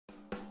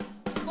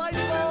light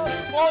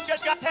bulb! Wall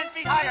just got 10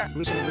 feet higher!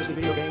 Listen to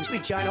video games,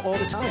 speak China all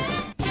the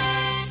time.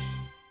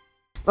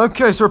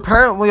 Okay, so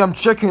apparently I'm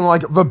checking,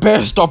 like, the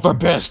best of the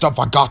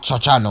Gacha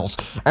channels.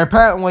 And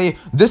apparently,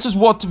 this is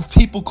what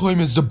people claim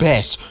is the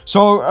best.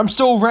 So, I'm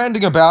still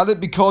ranting about it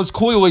because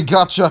clearly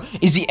Gacha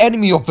is the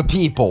enemy of the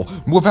people,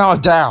 without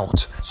a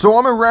doubt. So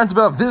I'm gonna rant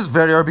about this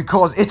video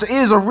because it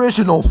is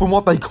original from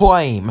what they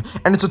claim.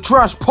 And it's a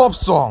trash pop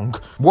song.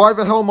 Why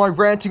the hell am I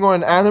ranting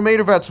on an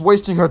animator that's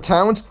wasting her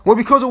talent? Well,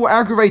 because it will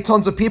aggravate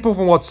tons of people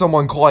from what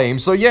someone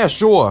claims, so yeah,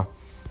 sure.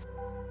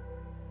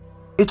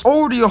 It's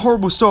already a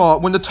horrible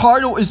start when the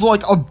title is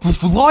like a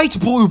light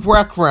blue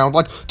background,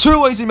 like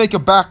too lazy to make a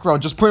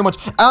background, just pretty much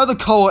add the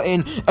color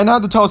in and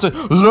have the title say,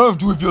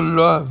 loved with your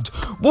loved.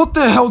 What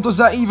the hell does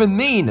that even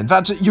mean?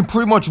 That you're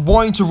pretty much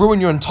wanting to ruin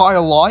your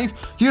entire life?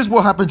 Here's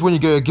what happens when you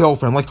get a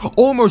girlfriend, like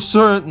almost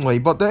certainly,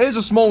 but there is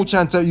a small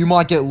chance that you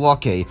might get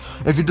lucky.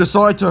 If you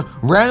decide to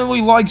randomly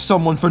like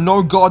someone for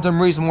no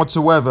goddamn reason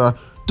whatsoever,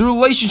 the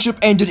relationship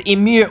ended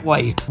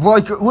immediately.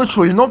 Like,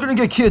 literally, you're not gonna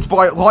get kids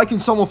by liking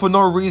someone for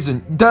no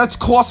reason. That's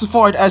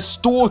classified as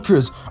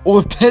stalkers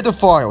or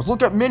pedophiles.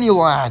 Look at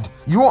Minilad.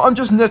 You know what, I'm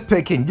just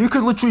nitpicking. You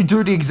could literally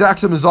do the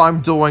exact same as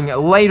I'm doing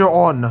later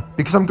on,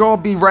 because I'm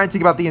gonna be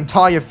ranting about the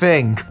entire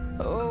thing.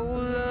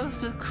 Oh,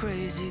 love's a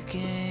crazy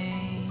game.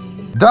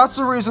 That's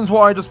the reasons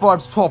why I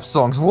despise pop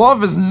songs.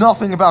 Love is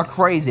nothing about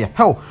crazy.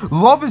 Hell,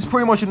 love is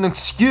pretty much an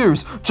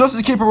excuse just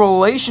to keep a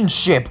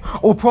relationship,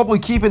 or probably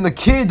keeping the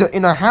kid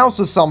in a house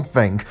or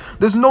something.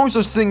 There's no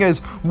such thing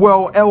as,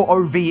 well,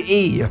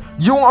 L-O-V-E. You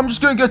know what, I'm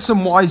just gonna get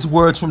some wise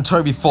words from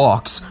Toby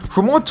Fox.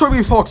 From what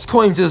Toby Fox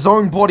claims his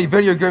own body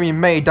video game he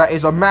made that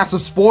is a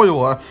massive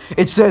spoiler,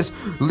 it says,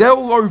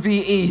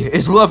 L-O-V-E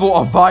is level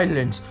of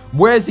violence.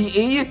 Where's the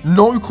E?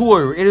 No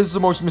clue. It is the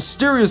most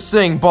mysterious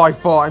thing by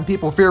far, and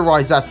people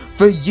theorize that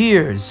for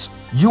years.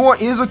 You know what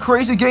is a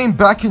crazy game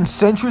back in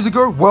centuries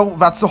ago? Well,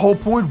 that's the whole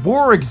point.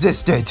 War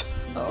existed.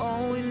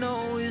 All we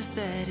know is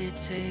that it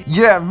takes.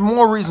 Yeah,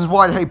 more reasons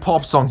why I hate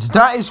pop songs.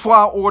 That is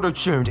flat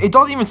auto-tuned. It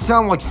doesn't even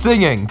sound like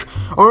singing.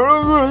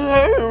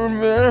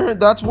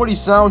 That's what he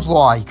sounds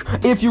like,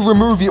 if you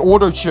remove the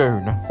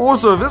auto-tune.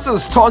 Also, this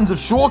is tons of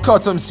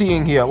shortcuts I'm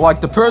seeing here,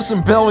 like the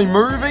person barely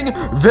moving,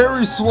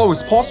 very slow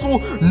as possible,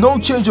 no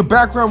change of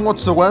background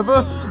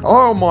whatsoever.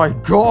 Oh my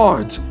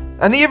god.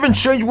 And even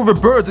change with the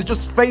birds, they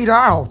just fade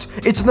out.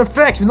 It's an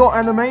effect, not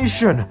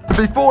animation.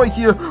 Before I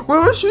hear,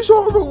 well, she's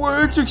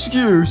overworked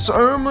excuse.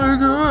 Oh my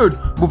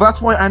god. Well, that's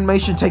why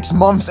animation takes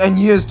months and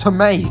years to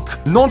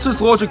make.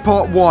 Nonsense logic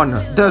part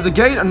 1. There's a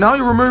gate, and now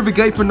you remove the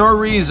gate for no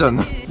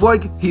reason.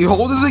 Like, he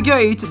holded the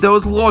gate, there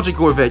was logic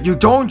with it. You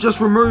don't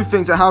just remove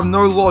things that have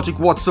no logic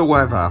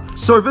whatsoever.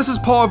 So this is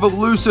part of a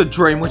lucid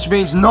dream, which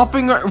means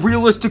nothing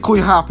realistically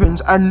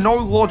happens, and no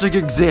logic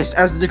exists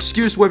as an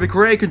excuse where the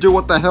creator can do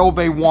what the hell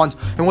they want,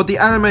 and what the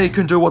anime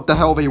can do what the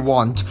hell they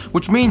want,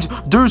 which means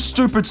do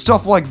stupid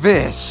stuff like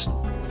this.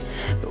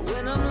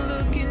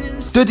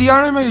 Did the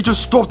anime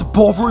just stop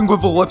bothering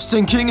with the lip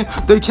syncing?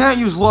 They can't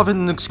use love as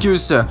an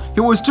excuse here. He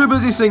was too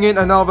busy singing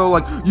and now they're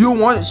like, you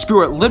know what,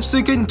 screw it, lip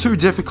syncing too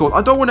difficult.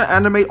 I don't want to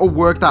animate or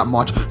work that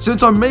much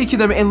since I'm making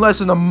them in less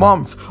than a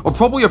month or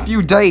probably a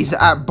few days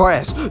at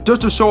best, just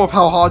to show off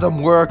how hard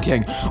I'm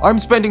working. I'm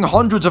spending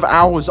hundreds of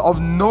hours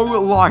of no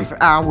life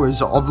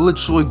hours of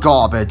literally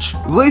garbage.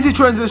 Lazy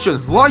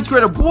transition, lights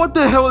random, what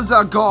the hell is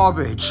that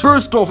garbage?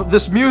 First off,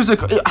 this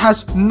music, it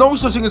has no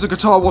such thing as a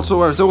guitar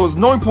whatsoever, so there was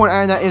no point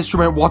adding that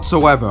instrument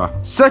whatsoever.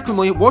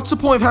 Secondly, what's the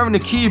point of having a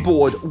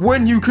keyboard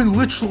when you can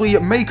literally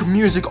make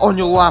music on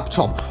your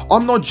laptop?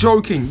 I'm not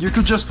joking, you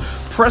could just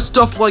press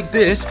stuff like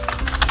this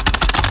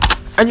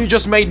and you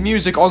just made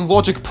music on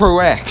Logic Pro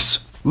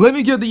X. Let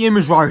me get the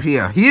image right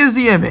here. Here's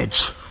the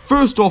image.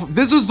 First off,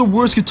 this is the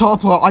worst guitar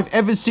player I've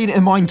ever seen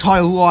in my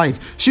entire life.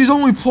 She's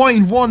only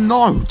playing one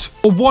note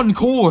or one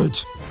chord.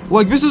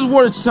 Like, this is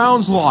what it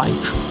sounds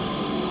like.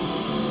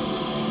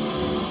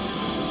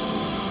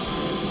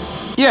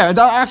 Yeah,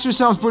 that actually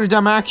sounds pretty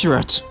damn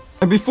accurate.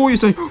 And before you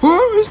say,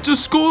 oh, it's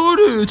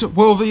discorded,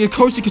 well, the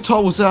acoustic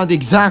guitar will sound the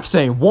exact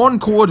same. One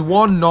chord,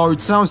 one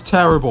note, sounds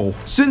terrible.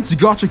 Since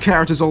Gacha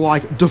characters are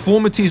like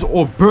deformities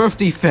or birth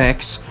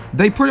defects,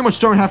 they pretty much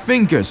don't have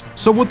fingers.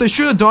 So what they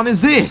should have done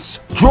is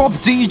this. Drop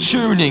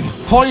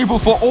detuning, playable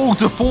for all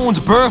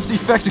deformed birth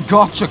defected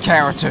Gacha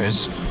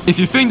characters. If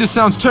you think this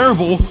sounds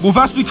terrible, well,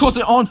 that's because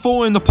they aren't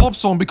following the pop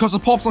song, because the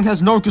pop song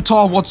has no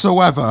guitar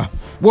whatsoever.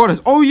 What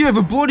is? Oh yeah,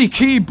 the bloody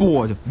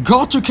keyboard.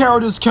 Gacha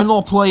characters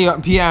cannot play a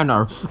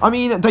piano. I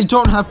mean, they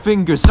don't have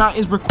fingers. That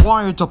is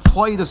required to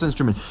play this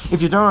instrument.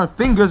 If you don't have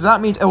fingers, that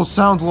means it'll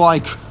sound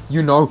like,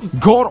 you know,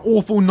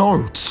 god-awful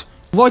notes.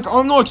 Like,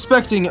 I'm not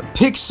expecting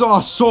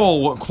Pixar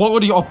Soul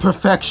quality of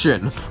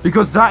perfection,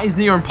 because that is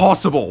near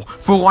impossible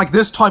for, like,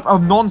 this type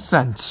of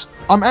nonsense.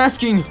 I'm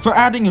asking for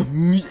adding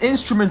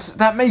instruments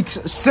that make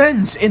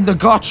sense in the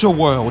gacha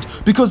world,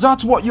 because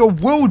that's what you're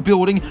world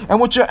building and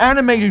what you're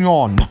animating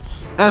on.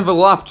 And the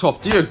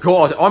laptop, dear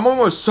god, I'm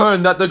almost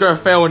certain that they're gonna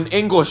fail an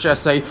English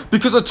essay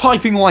because of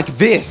typing like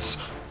this.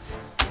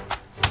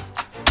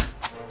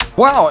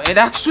 Wow, it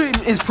actually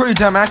is pretty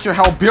damn accurate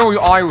how Billie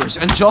Eilish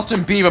and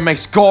Justin Bieber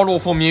makes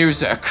god-awful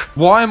music.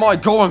 Why am I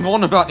going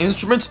on about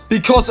instruments?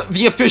 Because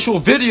the official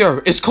video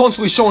is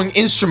constantly showing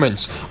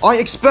instruments. I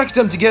expect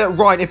them to get it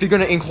right if you're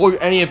gonna include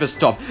any of this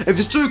stuff. If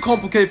it's too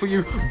complicated for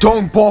you,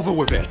 don't bother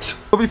with it.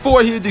 But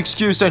before I hear the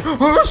excuse saying,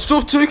 oh,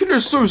 stop taking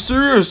it so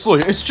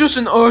seriously, it's just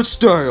an art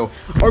style.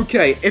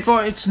 Okay, if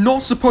it's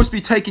not supposed to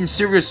be taken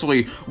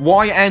seriously,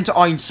 why ain't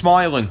I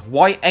smiling?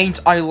 Why ain't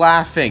I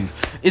laughing?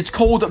 It's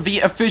called the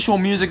official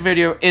music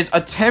video is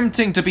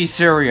attempting to be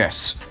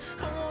serious.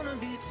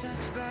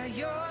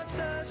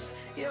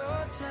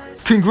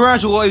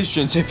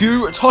 Congratulations, if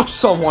you touch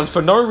someone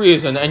for no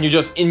reason and you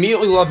just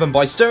immediately love them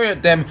by staring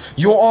at them,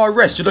 you are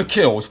arrested or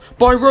killed.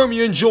 By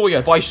Romeo and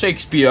Juliet by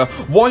Shakespeare,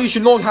 why you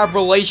should not have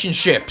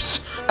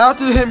relationships.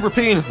 After him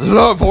repeating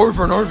love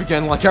over and over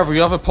again like every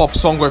other pop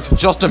song with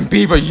Justin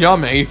Bieber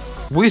yummy,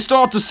 we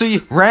start to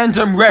see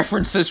random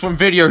references from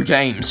video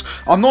games.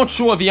 I'm not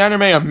sure if the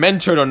anime are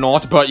meant to or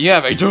not, but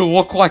yeah, they do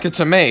look like it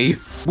to me.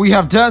 We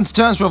have Dance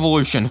Dance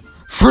Revolution,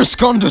 Frisk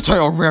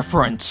Undertale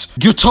reference,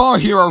 Guitar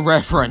Hero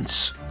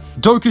reference,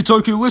 Doki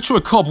Doki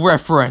Literature Club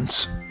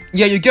reference.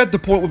 Yeah, you get the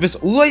point with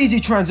this lazy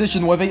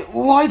transition where they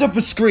light up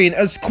the screen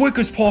as quick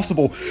as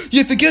possible.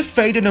 You forget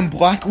faded and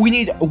black, we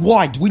need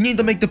white. We need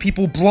to make the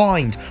people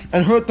blind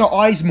and hurt their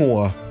eyes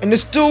more. And they're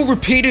still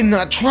repeating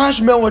that trash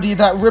melody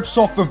that rips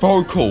off the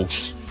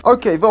vocals.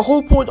 Okay, the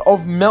whole point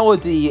of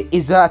melody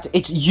is that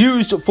it's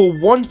used for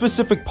one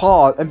specific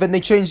part and then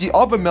they change the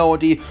other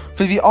melody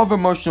for the other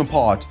emotional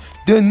part.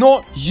 They're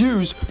not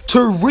used to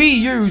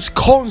reuse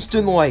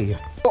constantly.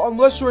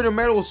 Unless you're in a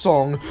metal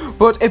song,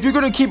 but if you're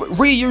gonna keep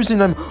reusing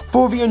them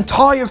for the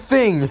entire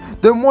thing,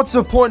 then what's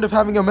the point of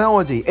having a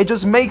melody? It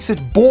just makes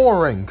it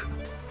boring.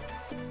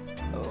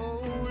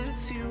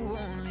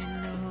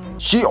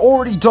 She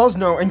already does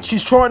know, and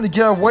she's trying to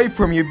get away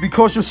from you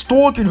because you're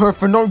stalking her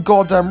for no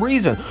goddamn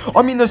reason.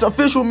 I mean, this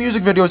official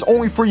music video is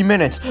only 3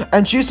 minutes,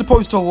 and she's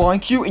supposed to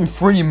like you in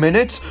 3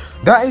 minutes?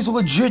 That is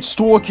legit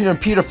stalking and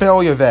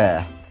pedophilia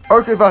there.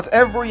 Okay, that's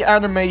every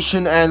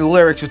animation and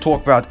lyrics we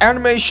talk about.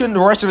 Animation, the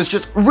rest of it's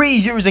just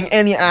reusing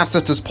any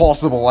assets as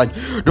possible, like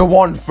the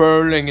one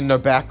furling in the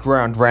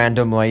background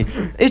randomly.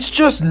 It's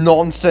just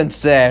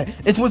nonsense there.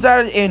 It was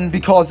added in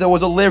because there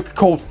was a lyric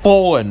called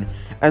Fallen.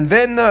 And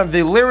then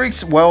the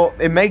lyrics, well,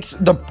 it makes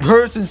the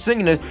person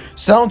singing it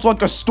sounds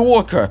like a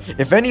stalker.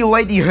 If any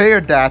lady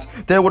heard that,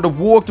 they would have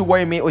walked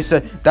away immediately and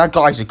said, that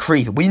guy's a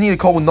creep. We need to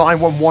call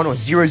 911 or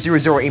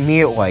 000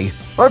 immediately.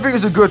 I think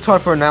it's a good time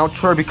for an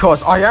outro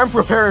because I am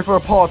preparing for a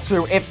part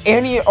 2 if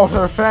any of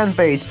her fan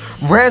base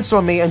rants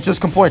on me and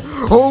just complain,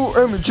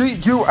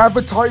 OMG, you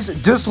advertise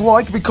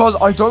dislike because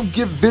I don't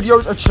give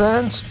videos a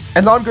chance?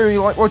 And I'm gonna be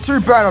like, well, too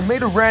bad, I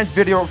made a rant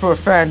video for a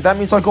fan, that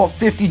means I got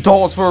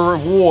 $50 for a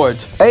reward.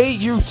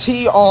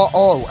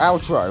 AUTRO,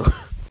 outro.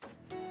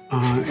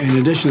 In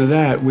addition to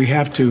that, we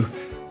have to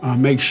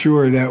make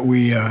sure that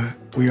we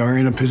are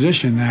in a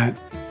position that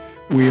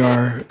we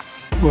are,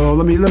 well,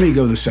 let me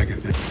go to the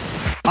second thing.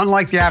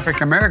 Unlike the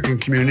African American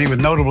community, with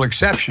notable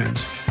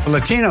exceptions, the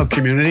Latino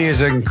community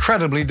is an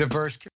incredibly diverse community.